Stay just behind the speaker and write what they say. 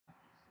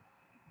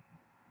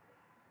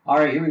All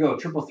right, here we go.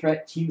 Triple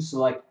threat team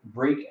select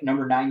break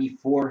number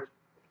 94.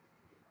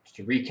 Just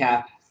to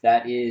recap,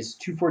 that is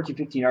 2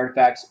 14-15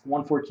 artifacts,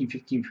 1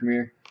 14-15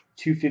 Premier,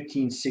 2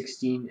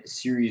 15-16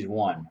 Series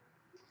 1.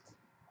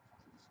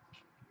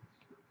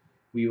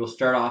 We will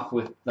start off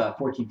with the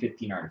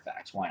 14-15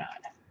 artifacts. Why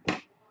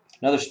not?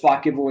 Another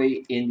spot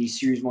giveaway in the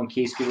Series 1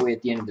 case giveaway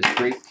at the end of this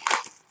break.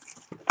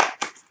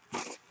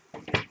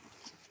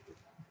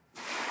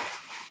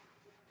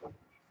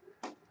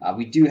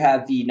 We do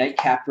have the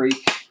nightcap break.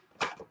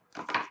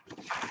 I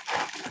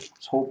was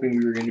hoping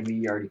we were going to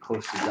be already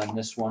close to done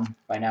this one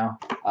by now.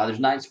 There's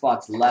 9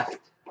 spots left.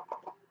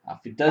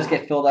 If it does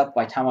get filled up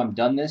by the time I'm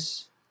done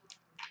this,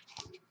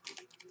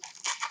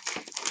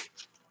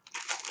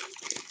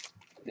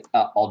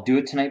 I'll do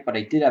it tonight, but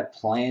I did have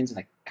plans, and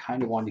I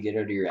kind of wanted to get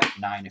out of here at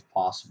 9 if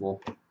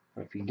possible.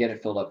 But if we can get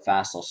it filled up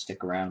fast, I'll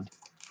stick around.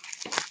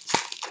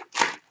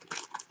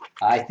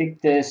 I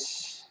think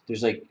there's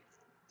like,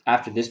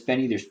 after this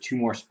Benny, there's 2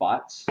 more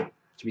spots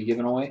to be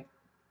given away.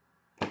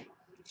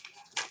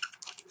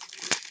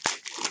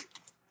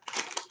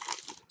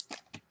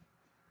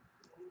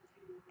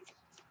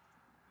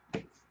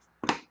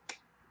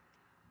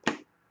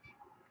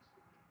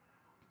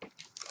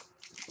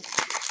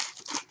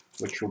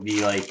 Which will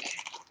be like,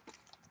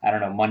 I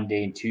don't know,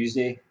 Monday and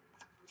Tuesday.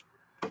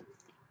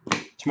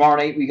 Tomorrow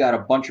night, we got a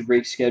bunch of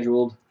breaks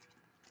scheduled.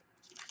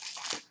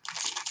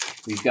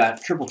 We've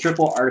got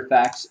triple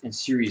artifacts in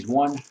Series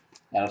 1.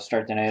 That'll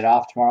start the night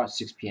off tomorrow at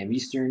 6 p.m.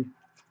 Eastern.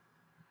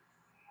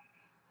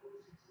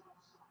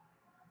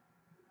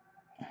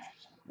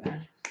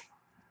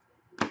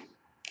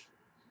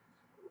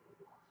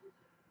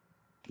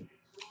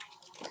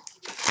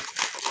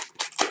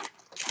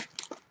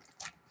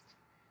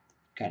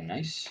 Kind of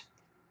nice.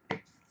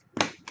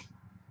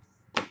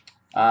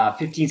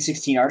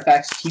 15-16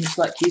 artifacts team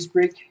select case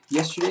break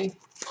yesterday.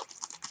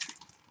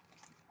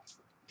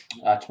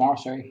 Tomorrow,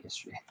 sorry,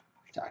 yesterday.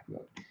 Talking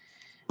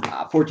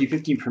about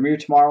 14-15 Premier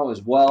tomorrow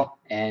as well,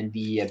 and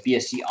the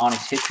BSC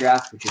Onyx hit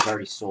draft, which is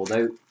already sold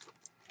out.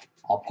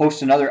 I'll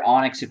post another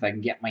Onyx if I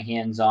can get my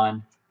hands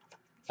on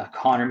a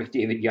Connor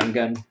McDavid Young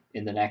Gun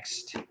in the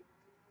next,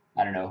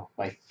 I don't know,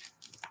 like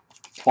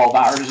 12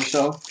 hours or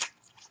so.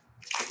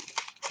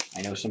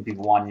 I know some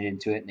people wanted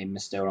into it and they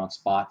missed out on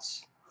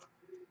spots.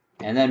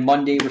 And then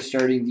Monday we're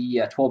starting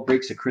the 12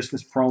 breaks of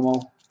Christmas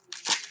promo.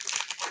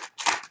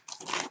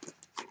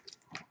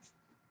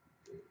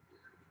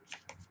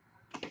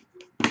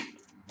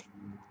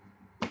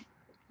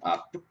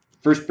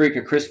 First break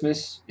of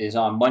Christmas is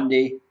on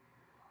Monday.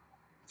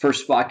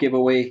 First spot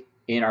giveaway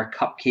in our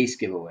cup case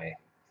giveaway.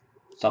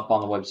 It's up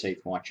on the website if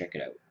you want to check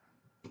it out.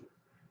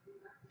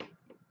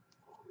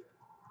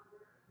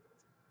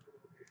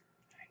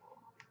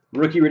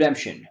 Rookie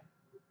redemption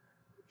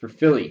for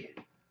Philly.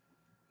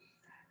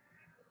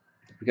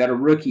 We got a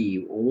rookie,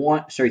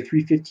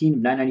 315 of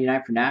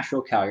 999 for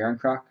Nashville, Cal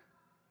Yarncroc.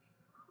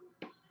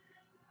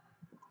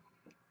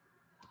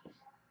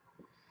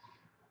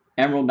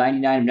 Emerald,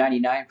 99 of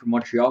 99 for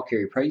Montreal,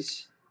 Carey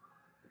Price.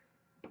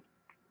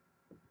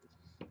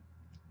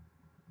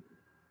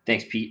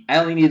 Thanks, Pete. I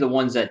only need the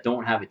ones that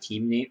don't have a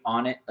team name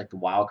on it, like the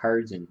wild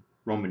cards and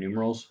Roman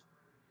numerals.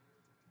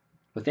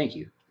 But thank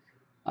you.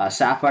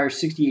 Sapphire,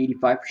 60-85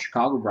 for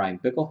Chicago, Brian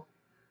Bickle.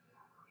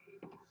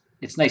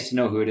 It's nice to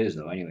know who it is,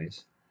 though,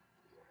 anyways.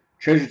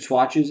 Treasured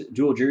swatches,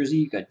 dual jersey.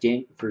 You got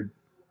for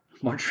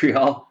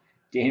Montreal,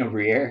 Daniel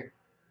Briere.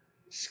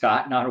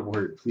 Scott, not a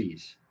word,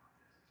 please.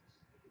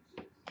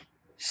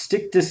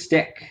 Stick to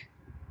stick.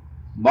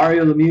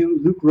 Mario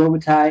Lemieux, Luc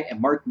Robitaille, and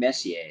Mark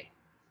Messier.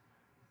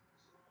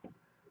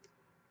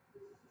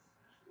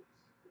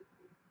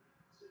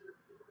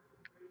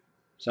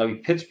 So it'll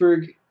be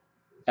Pittsburgh,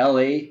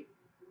 LA,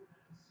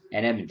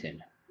 and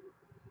Edmonton.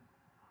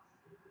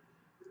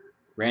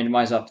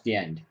 Randomize off at the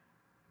end.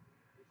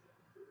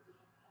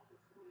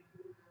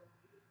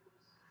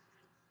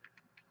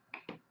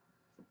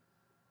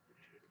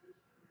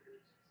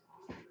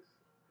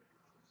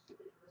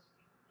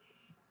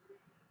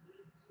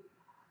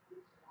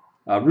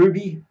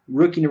 Ruby,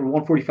 rookie number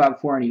 145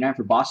 of 499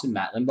 for Boston,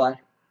 Matt Lindblad.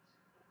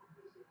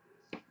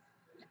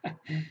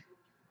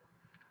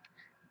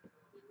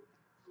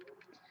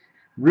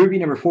 Ruby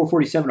number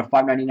 447 of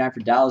 599 for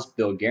Dallas,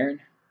 Bill Guerin.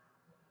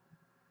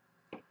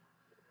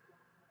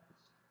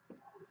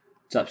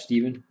 What's up,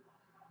 Steven?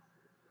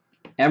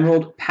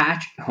 Emerald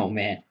patch, oh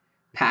man.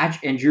 Patch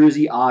and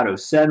jersey auto,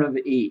 7 of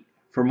 8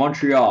 for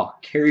Montreal,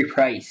 Carey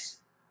Price.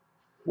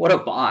 What a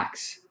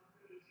box.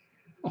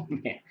 Oh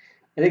man.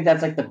 I think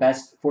that's like the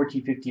best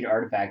 14-15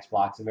 artifacts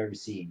box I've ever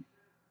seen.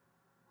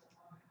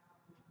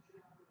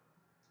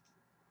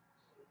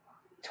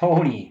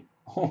 Tony.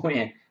 Oh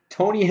man.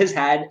 Tony has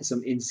had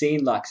some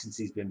insane luck since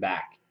he's been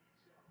back.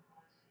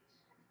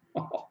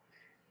 Oh,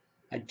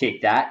 I'd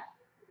take that.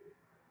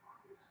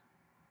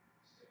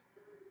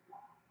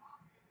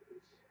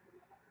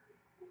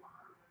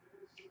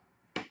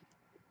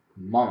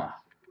 Mama.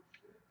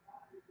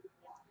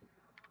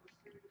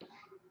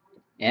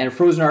 And a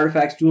Frozen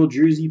Artifacts dual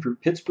jersey for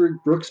Pittsburgh,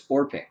 Brooks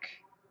Orpik.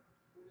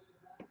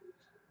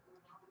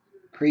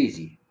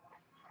 Crazy.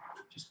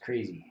 Just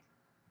crazy.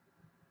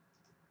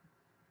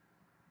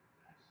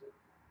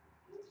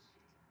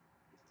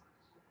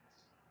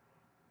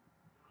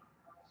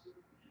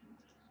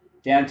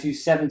 Down to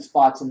 7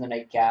 spots in the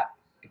nightcap.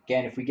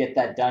 Again, if we get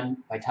that done,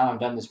 by the time I'm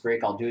done this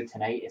break, I'll do it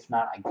tonight. If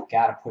not, I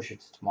gotta push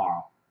it to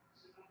tomorrow.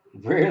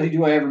 Rarely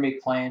do I ever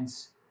make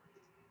plans.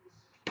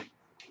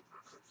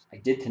 I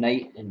did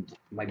tonight, and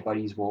my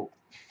buddies will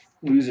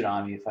lose it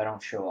on me if I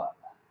don't show up.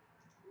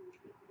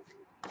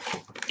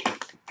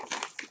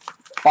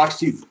 Box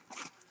 2.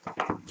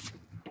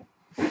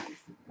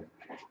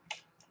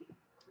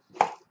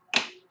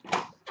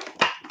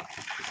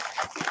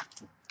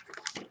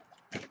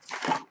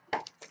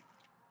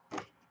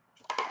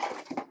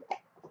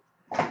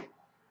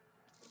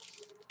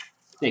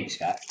 Thanks,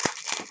 Scott.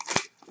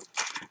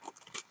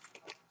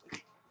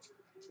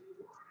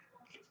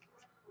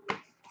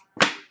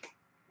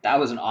 That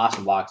was an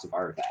awesome box of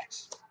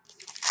artifacts.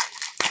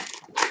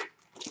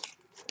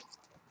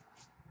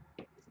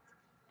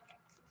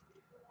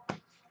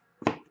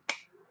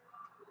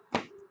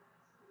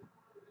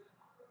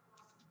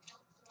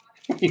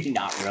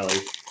 Not really.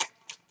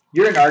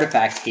 You're an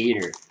artifact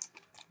hater.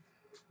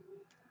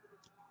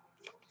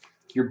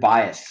 You're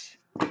biased.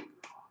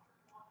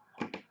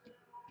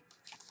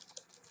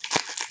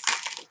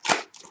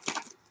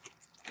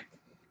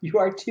 You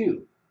are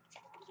too.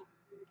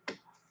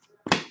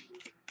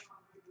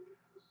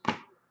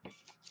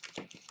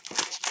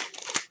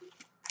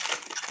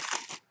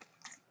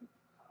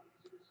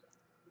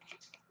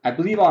 I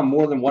believe on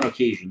more than one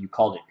occasion you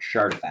called it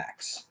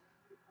Shartifacts.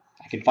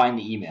 I can find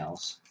the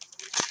emails.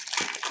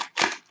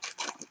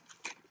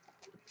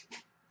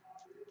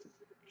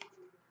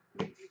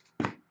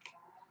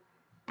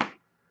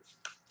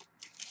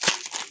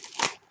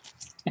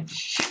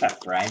 Shut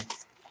up, Brian.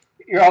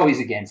 You're always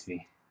against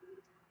me.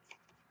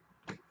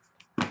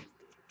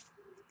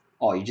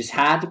 Oh, you just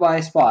had to buy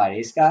a spot,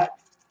 eh, Scott?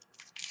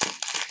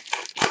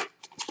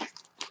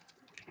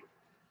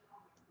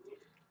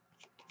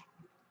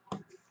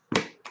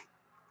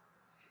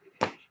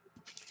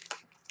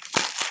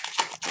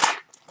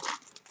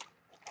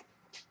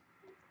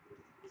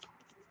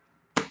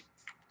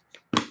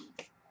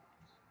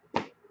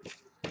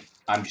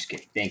 I'm just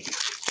kidding. Thank you.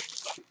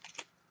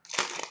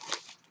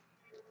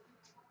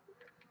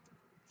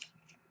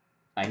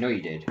 I know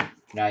you did.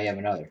 Now you have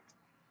another.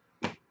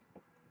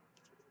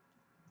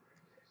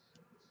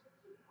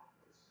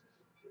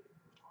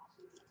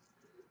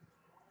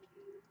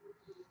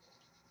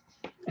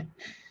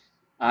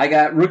 I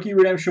got Rookie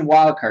Redemption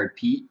Wildcard,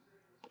 Pete.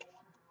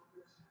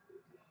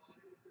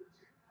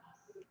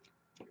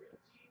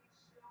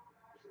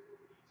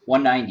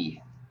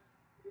 $190.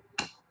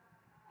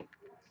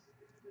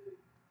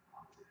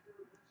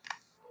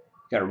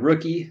 Got a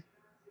rookie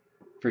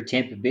for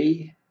Tampa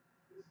Bay.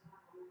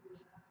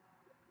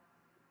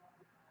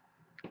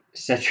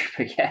 Cedric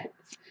Paquette.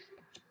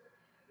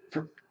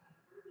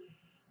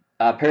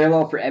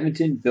 Parallel for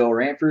Edmonton, Bill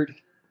Ranford.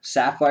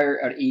 Sapphire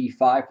out of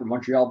 85 for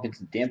Montreal,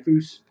 Vincent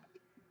Damphousse.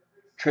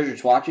 Treasure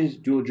Swatches,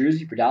 dual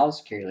jersey for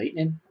Dallas, Kerry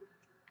Leighton.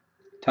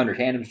 Thunder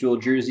Tandems, dual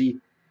jersey.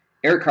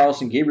 Erik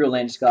Karlsson, Gabriel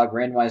Landeskog,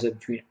 randomized up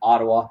between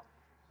Ottawa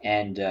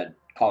and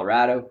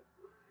Colorado.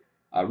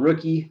 A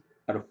rookie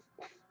out of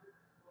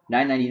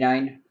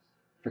 $9.99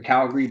 for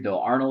Calgary, Bill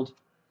Arnold.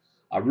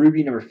 A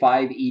Ruby number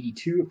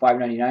 582 of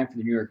 $5.99 for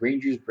the New York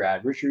Rangers,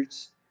 Brad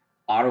Richards.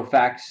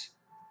 Autofax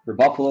for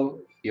Buffalo,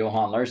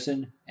 Johan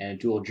Larsson. And a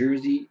dual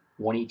jersey,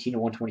 118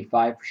 of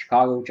 125 for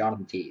Chicago,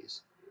 Jonathan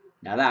Toews.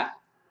 Now that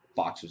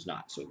box was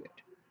not so good.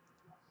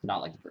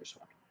 Not like the first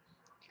one.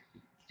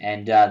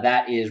 And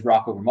that is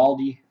Rocco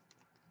Grimaldi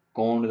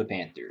going to the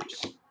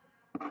Panthers.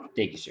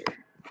 Thank you, sir.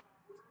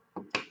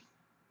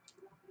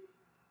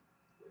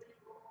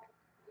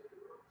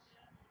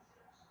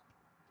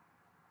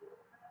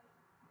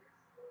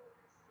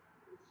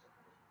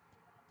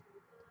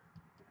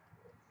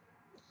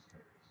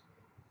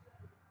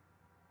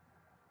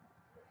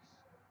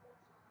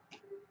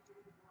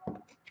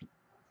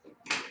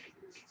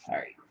 All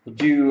right, we'll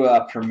do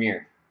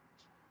Premier.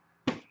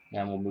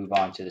 Then we'll move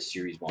on to the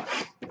Series 1.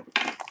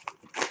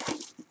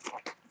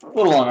 A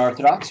little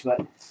unorthodox,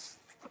 but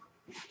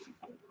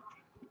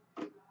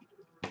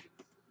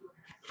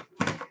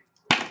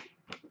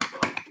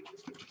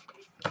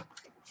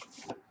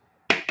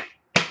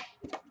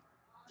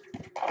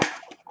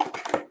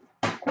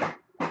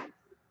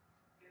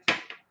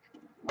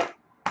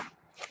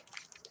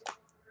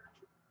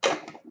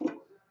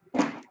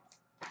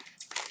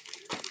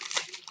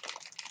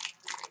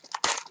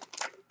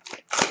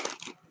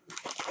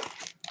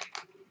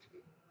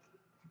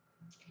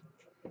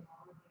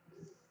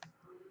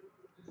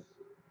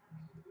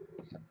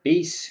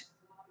base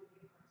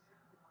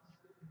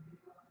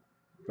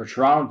for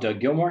Toronto, Doug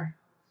Gilmour.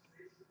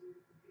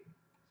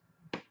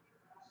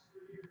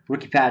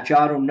 Rookie patch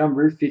auto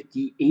number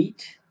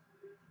 58.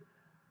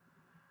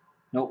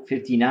 Nope,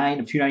 59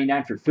 of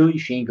 299 for Philly,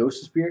 Shane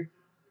Gostisbehere.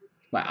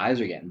 My eyes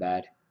are getting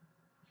bad.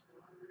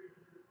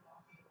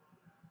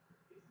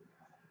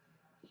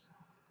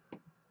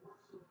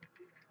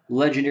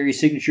 Legendary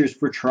signatures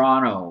for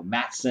Toronto,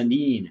 Matt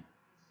Sundin.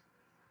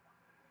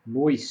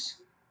 Nice.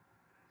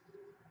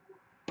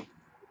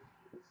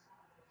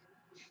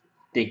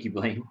 Thank you,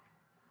 Blaine.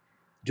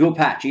 Dual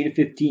patch,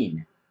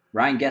 8/15.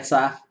 Ryan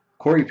Getzlaff,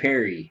 Corey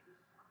Perry.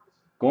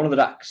 Going to the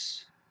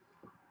Ducks.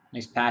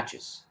 Nice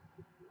patches.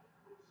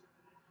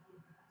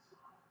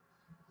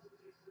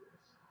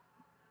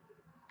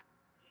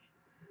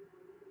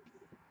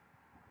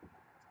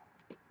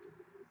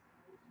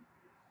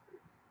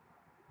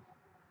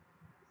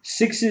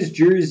 Sixes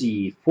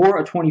jersey,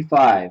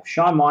 4/25.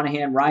 Sean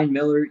Monahan, Ryan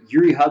Miller,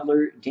 Yuri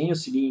Hudler, Daniel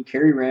Sedin,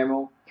 Kerry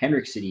Ramo,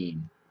 Henrik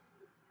Sedin.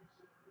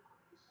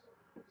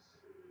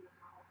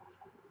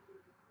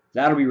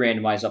 That'll be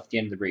randomized up at the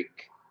end of the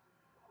break.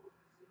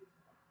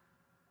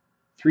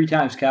 3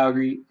 times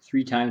Calgary,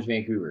 3 times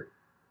Vancouver.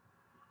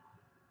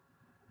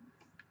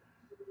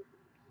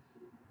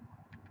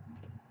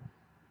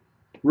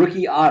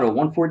 Rookie auto,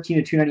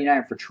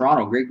 114/299 for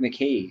Toronto, Greg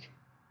McKay.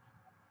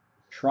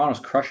 Toronto's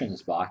crushing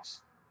this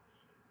box.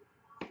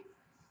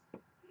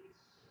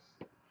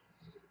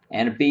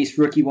 And a base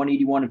rookie,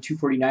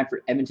 181/249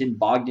 for Edmonton,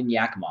 Bogdan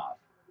Yakimov.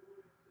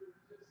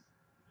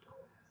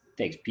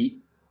 Thanks, Pete.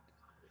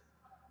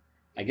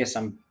 I guess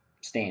I'm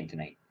staying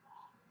tonight.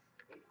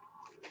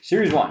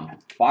 Series 1,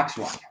 box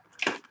 1.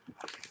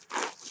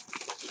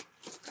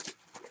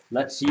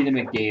 Let's see the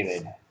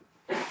McDavid.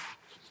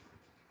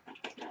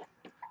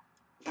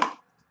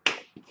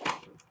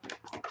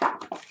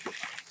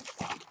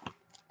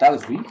 That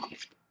was weak.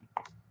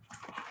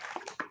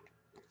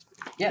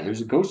 Yeah,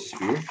 there's a Ghost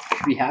Sphere. You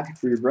should be happy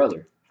for your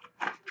brother.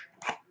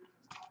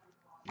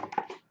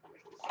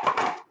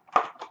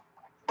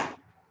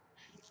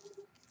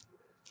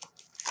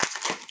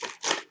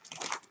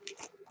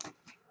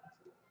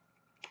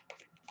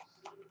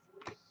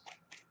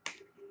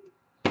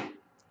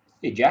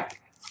 Hey,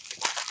 Jack.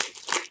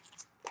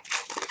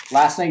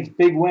 Last night's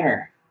big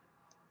winner.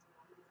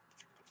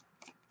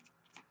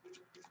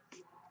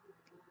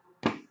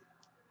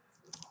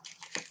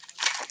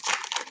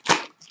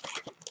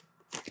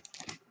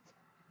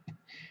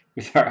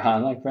 With our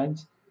online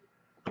friends.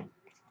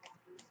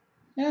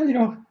 Yeah, they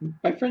don't.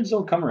 My friends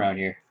don't come around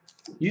here.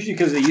 Usually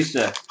because they used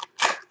to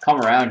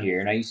come around here,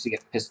 and I used to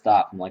get pissed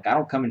off. I'm like, I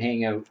don't come and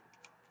hang out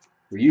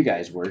where you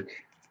guys work.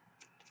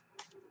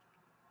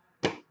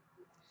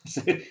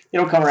 They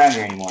don't come around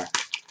here anymore.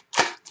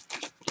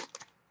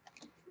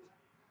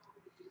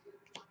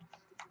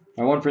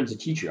 My one friend's a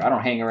teacher. I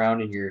don't hang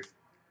around in your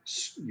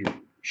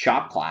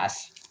shop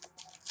class.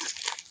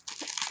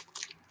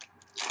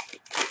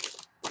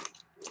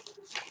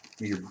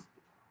 You're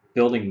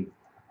building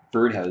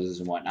birdhouses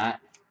and whatnot.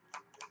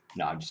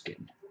 No, I'm just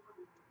kidding.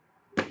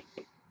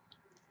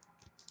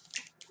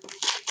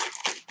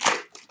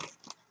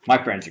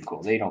 My friends are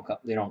cool. They don't.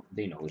 They don't.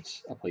 They know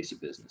it's a place of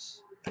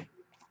business.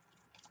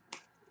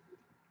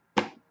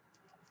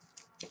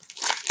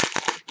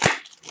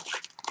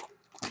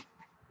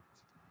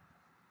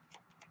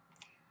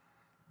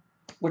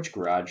 Which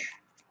garage?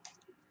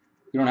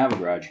 We don't have a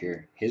garage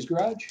here. His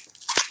garage?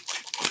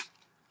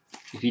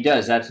 If he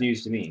does, that's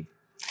news to me.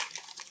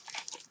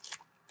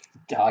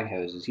 Dog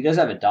houses. He does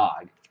have a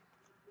dog,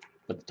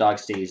 but the dog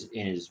stays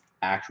in his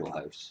actual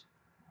house.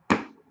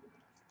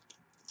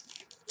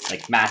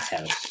 Like Matt's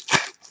house.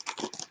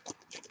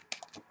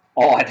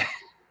 Oh, I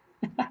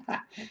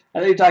thought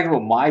you were talking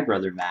about my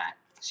brother Matt.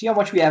 See how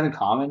much we have in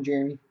common,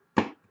 Jeremy?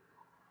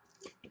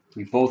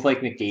 We both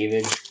like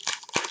McDavid.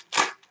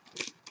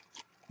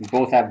 We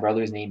both have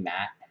brothers named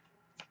Matt.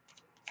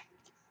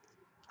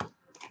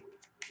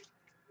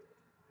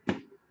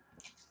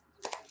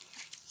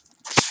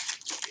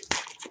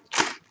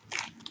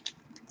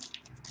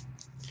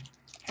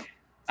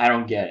 I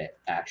don't get it,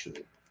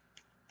 actually.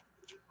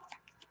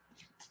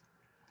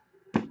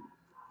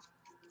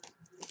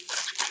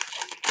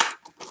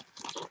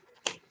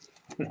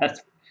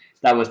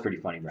 That was pretty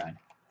funny, Brian.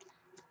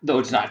 Though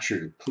it's not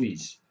true.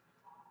 Please,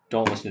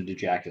 don't listen to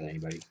Dracula,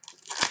 anybody.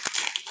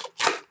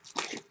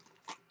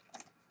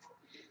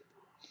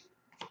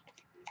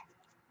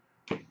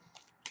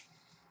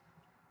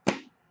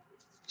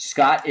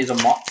 Scott is a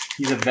mod.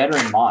 He's a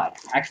veteran mod.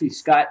 Actually,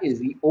 Scott is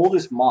the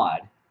oldest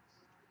mod,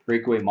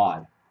 breakaway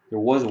mod. There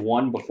was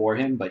one before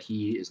him, but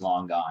he is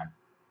long gone.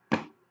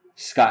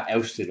 Scott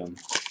ousted him.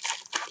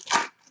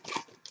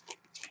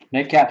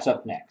 Nightcap's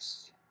up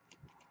next.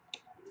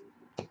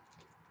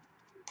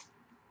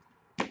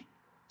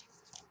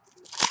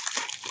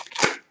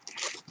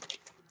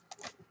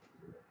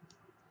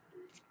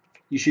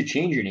 You should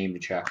change your name to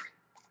Chuck.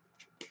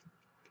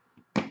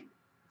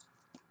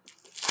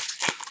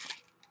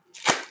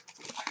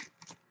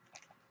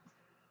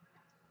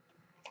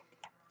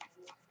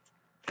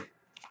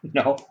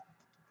 No.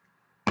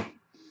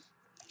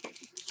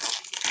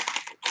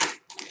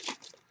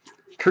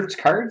 Kurt's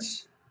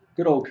cards?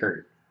 Good old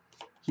Kurt.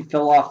 He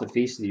fell off the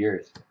face of the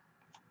earth.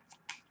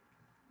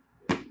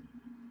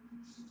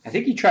 I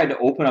think he tried to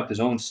open up his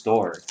own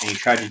store, and he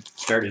tried to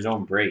start his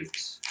own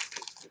breaks.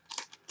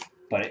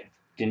 But it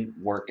didn't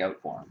work out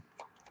for him.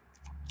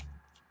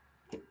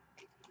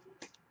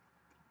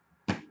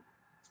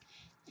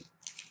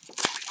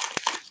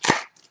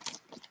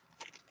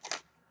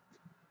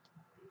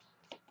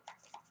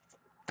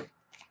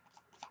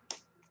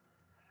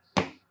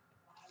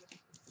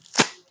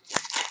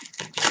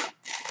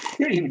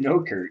 didn't even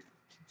know Kurt.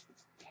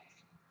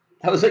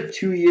 That was like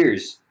 2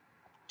 years.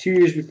 2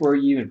 years before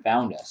he even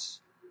found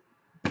us.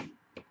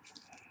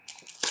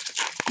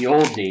 The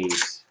old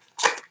days.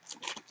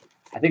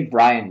 I think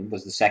Brian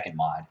was the second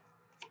mod.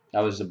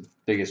 That was the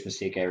biggest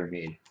mistake I ever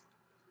made.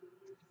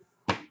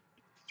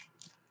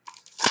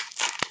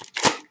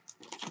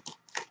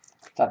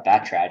 It's not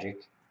that tragic.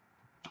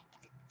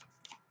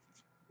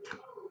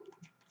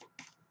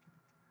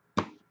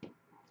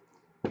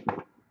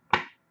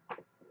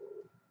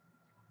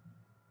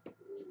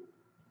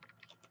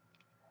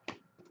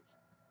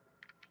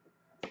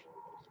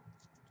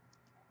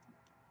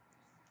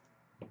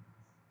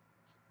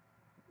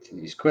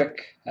 These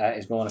quick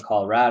is going to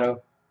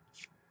Colorado,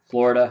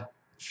 Florida,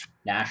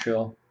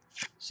 Nashville,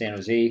 San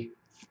Jose,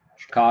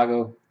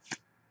 Chicago,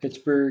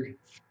 Pittsburgh,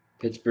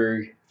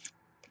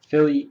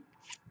 Philly,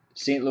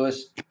 St.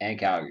 Louis, and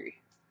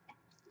Calgary.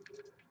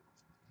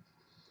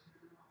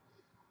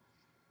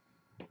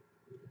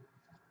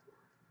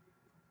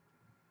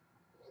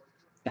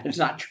 That is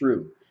not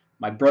true.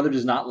 My brother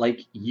does not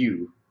like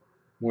you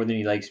more than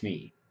he likes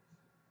me.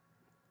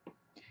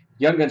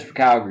 Young Guns for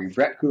Calgary,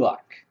 Brett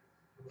Kulak.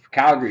 For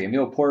Calgary,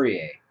 Emile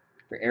Poirier.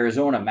 For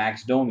Arizona,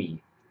 Max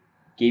Domi.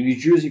 Game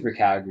used jersey for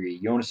Calgary,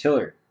 Jonas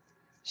Hiller.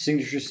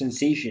 Signature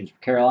Sensations for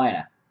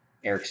Carolina,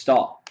 Eric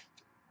Stahl.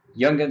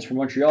 Young Guns for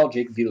Montreal,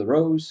 Jacob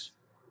Villarose.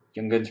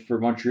 Young Guns for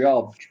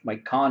Montreal,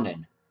 Mike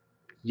Condon.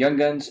 Young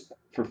Guns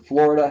for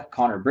Florida,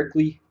 Connor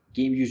Brickley.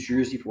 Game used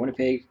jersey for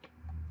Winnipeg,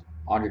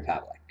 Andre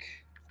Pavlik.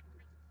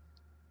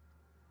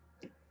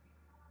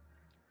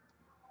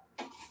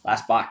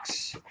 Last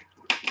box.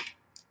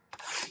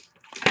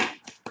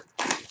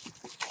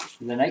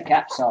 Did the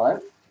nightcap sell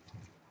out?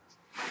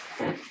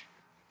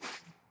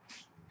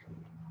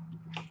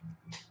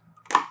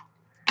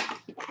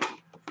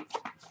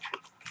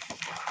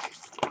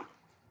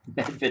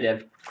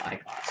 Medvedev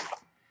icons.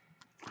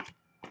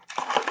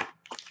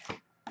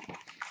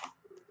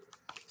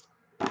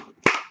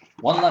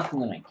 One left in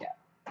the nightcap.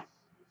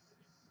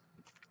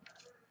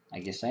 I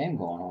guess I am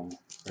going home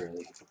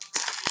early.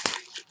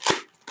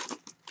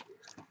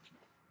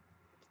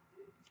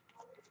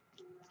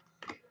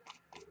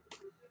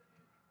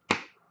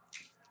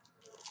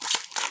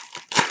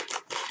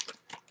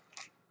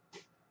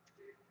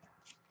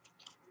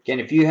 Again,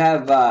 if you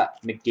have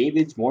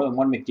McDavid's, more than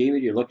one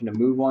McDavid, you're looking to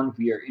move one,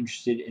 we are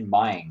interested in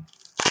buying.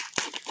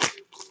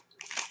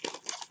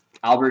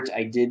 Albert,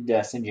 I did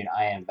send you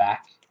an IM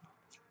back.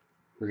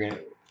 We're going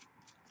to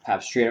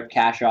have straight up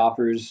cash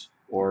offers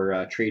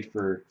or trade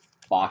for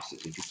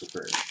boxes if you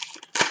prefer.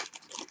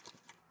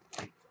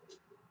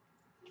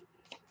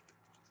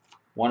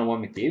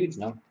 1-on-1 McDavid's?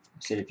 No. I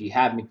said if you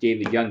have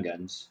McDavid Young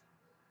Guns,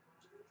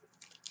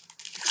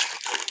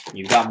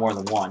 you've got more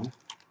than one,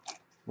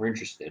 we're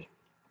interested.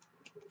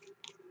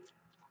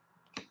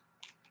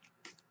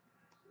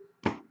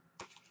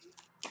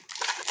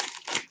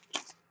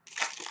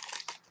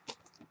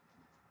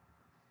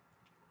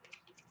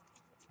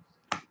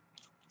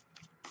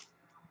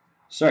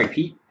 Sorry,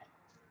 Pete.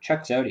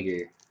 Chuck's out of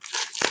here.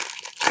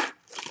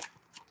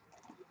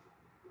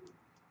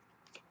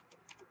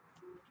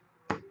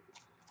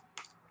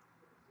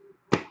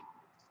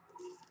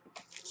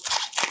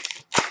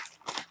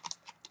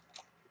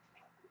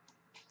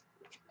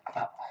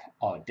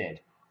 Oh, it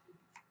did.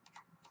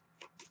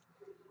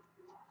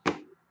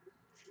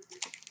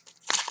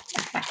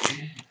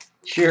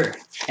 Sure.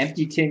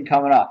 Empty tin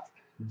coming up.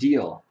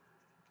 Deal.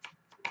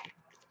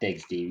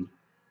 Thanks, Stevie.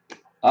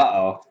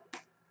 Uh-oh.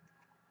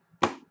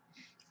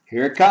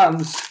 Here it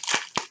comes.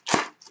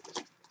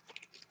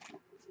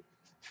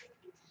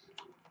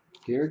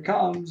 Here it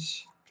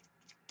comes.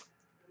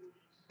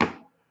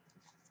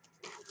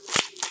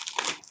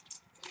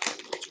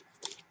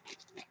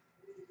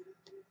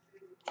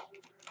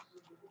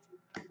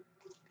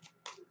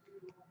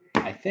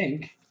 I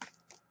think.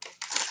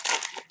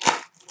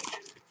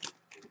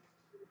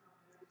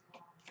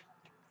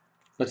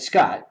 But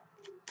Scott,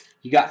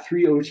 you got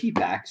 3 OT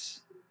packs.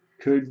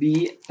 Could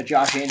be a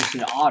Josh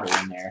Anderson auto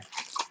in there.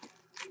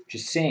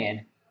 Just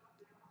saying.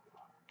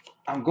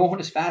 I'm going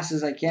as fast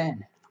as I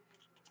can.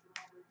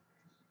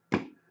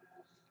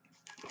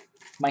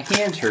 My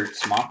hands hurt,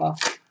 Smappa.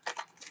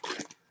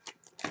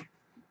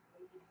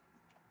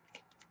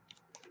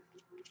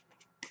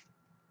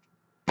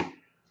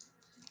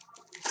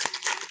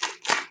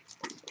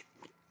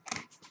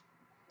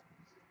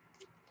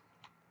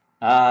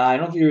 I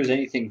don't think there was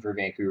anything for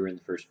Vancouver in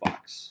the first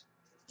box.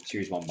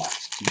 Series 1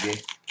 box.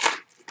 TJ.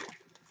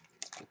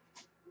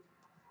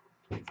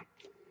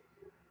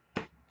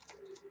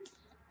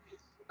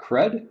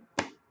 Crud?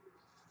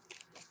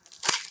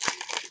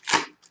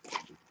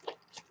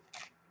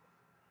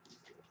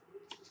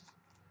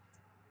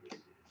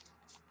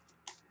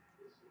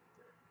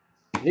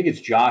 I think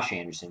it's Josh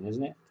Anderson,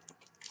 isn't it?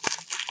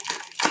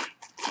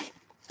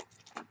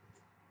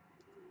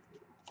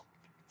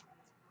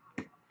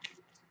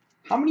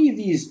 How many of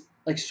these,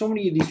 like so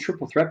many of these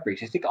triple threat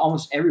breaks, I think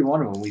almost every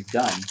one of them we've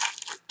done,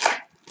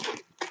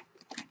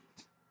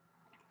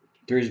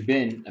 there's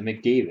been a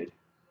McDavid.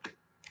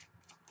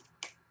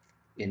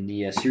 in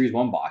the Series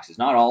 1 boxes.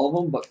 Not all of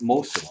them, but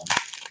most of them.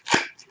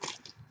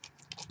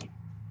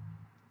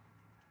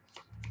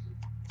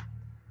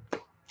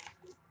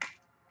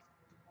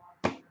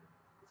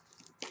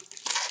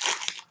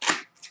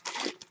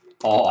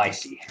 Oh, I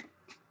see.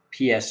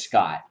 P.S.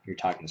 Scott. You're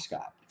talking to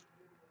Scott.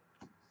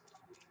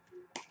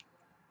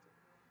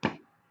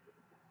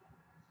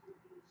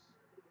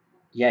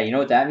 Yeah, you know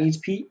what that means,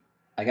 Pete?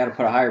 I got to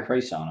put a higher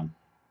price on them.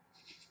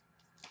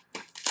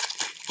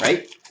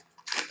 Right?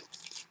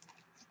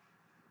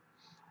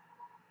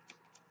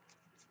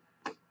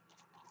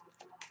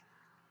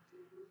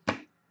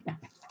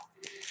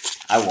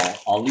 I won't.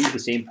 I'll leave the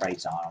same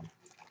price on them.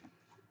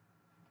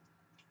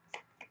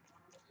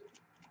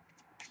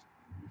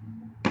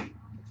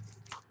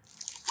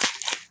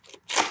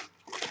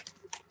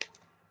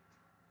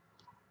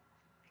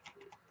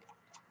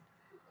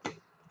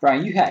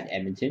 Brian, you had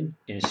Edmonton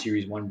in a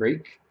Series 1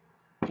 break.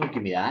 Don't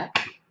give me that.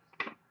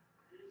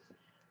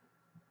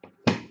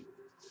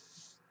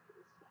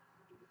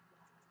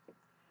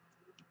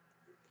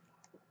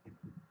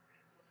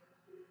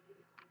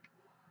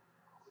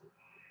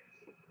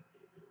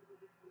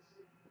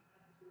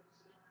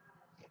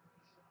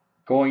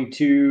 Going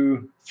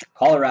to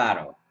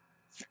Colorado,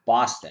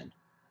 Boston,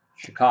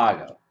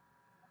 Chicago,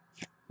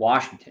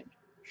 Washington,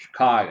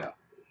 Chicago.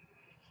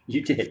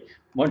 You did.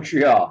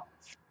 Montreal,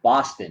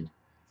 Boston,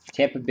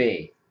 Tampa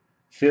Bay,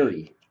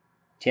 Philly,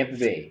 Tampa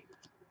Bay,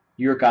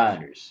 New York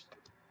Islanders.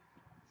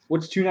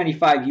 What's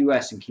 $295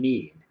 US and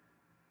Canadian?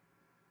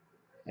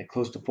 Like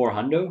close to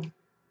 400?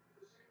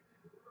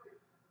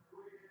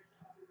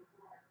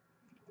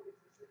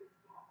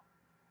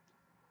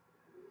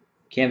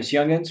 Canvas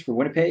Young Guns for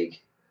Winnipeg.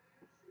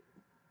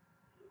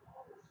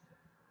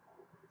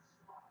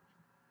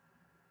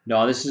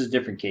 No, this is a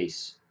different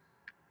case.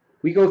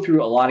 We go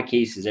through a lot of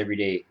cases every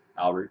day,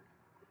 Albert.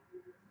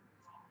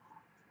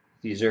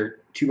 These are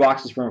 2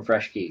 boxes from a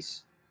fresh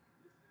case.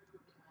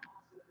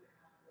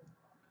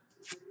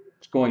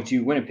 It's going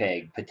to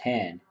Winnipeg,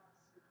 Patan.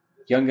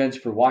 Young Guns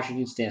for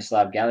Washington,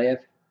 Stanislav Galiev.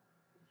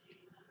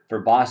 For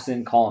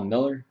Boston, Colin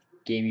Miller.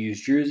 Game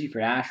used jersey for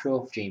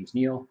Nashville, James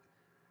Neal.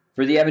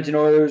 For the Edmonton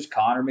Oilers,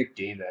 Connor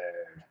McDavid.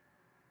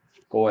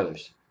 Go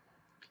Oilers.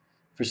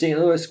 For St.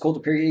 Louis,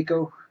 Colton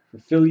Parayko. For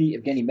Philly,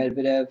 Evgeny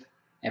Medvedev.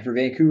 And for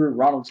Vancouver,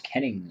 Ronald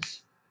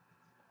Kennings.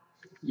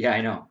 Yeah,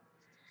 I know.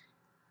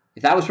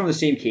 If that was from the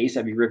same case,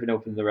 I'd be ripping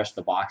open the rest of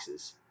the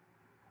boxes.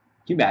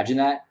 Can you imagine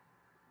that?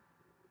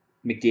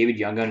 McDavid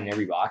Young Gun in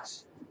every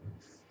box.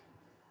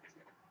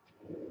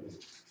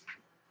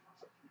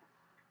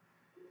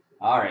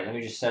 All right, let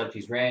me just set up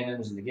these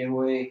randoms in the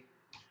giveaway.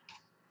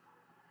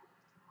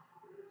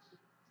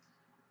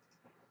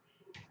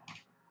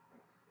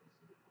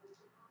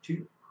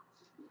 Two.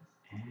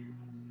 And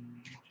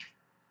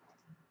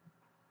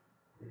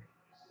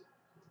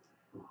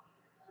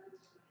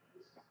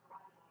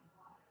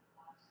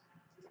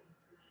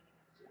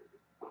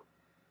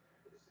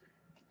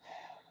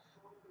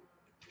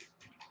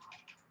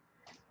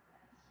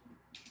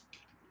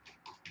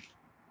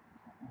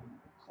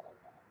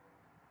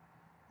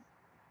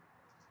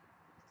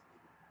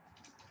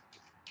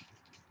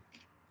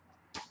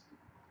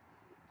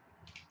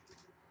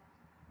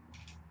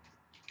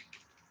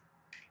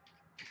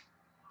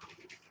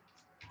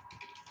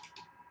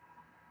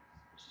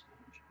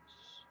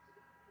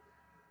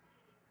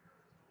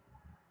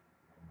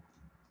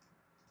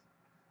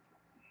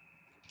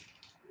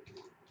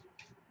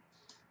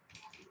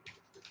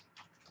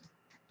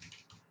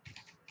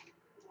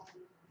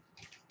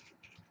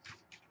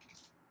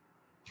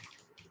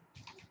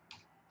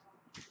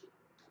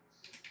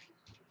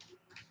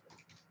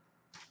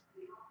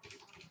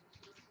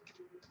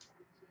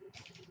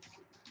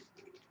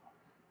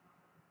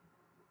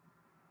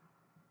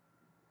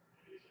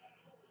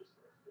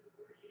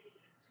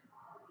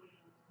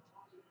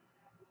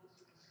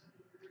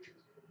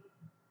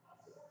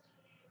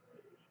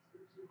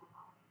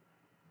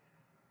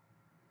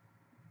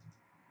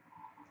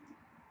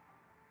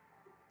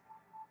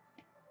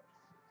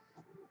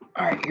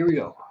all right, here we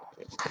go.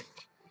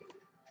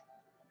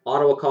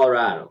 Ottawa,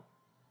 Colorado.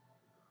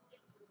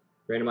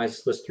 Randomize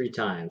this list 3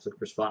 times. Look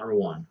for spot number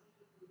 1.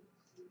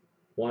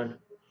 1,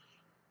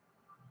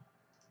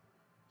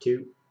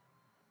 2,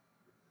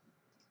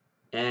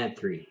 and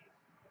 3.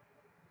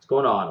 It's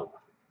going to Ottawa.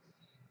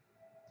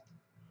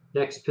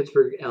 Next,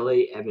 Pittsburgh,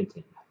 LA,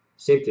 Edmonton.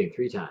 Same thing,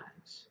 3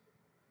 times.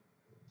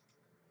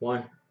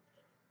 1,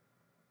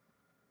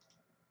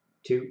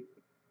 2,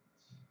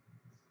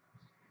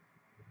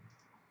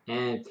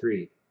 and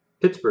 3.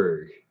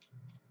 Pittsburgh.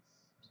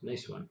 It's a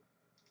nice one.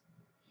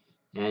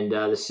 And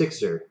the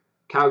Sixer.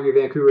 Calgary,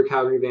 Vancouver,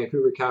 Calgary,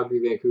 Vancouver,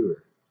 Calgary,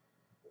 Vancouver.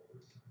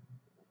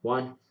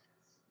 1,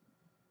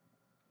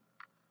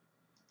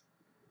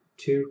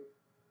 2,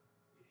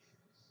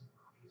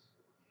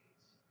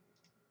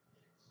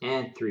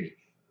 and 3.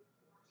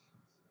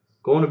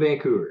 Going to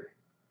Vancouver.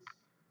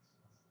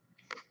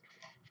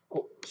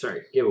 Oh,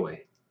 sorry,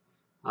 giveaway.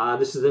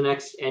 This is the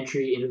next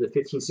entry into the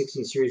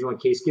 15-16 Series 1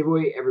 case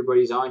giveaway.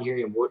 Everybody's on here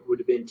in what would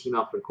have been Team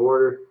Alphabetical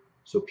Order.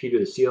 So Peter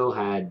the Seal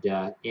had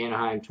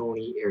Anaheim,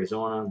 Tony,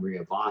 Arizona,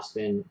 Maria,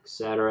 Boston,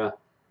 etc.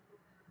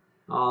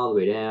 All the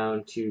way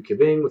down to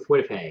Kevin with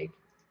Winnipeg.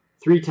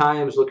 3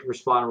 times looking for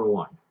spot number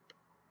 1.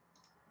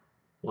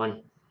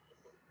 1,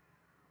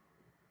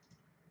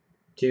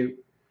 2,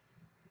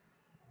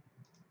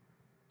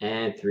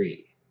 and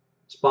 3.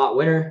 Spot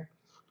winner,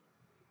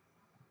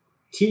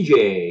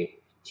 TJ.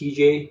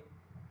 TJ,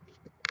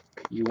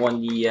 You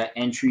won the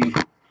entry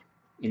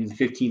in the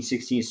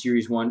 15-16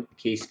 Series 1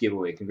 case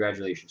giveaway.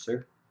 Congratulations,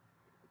 sir.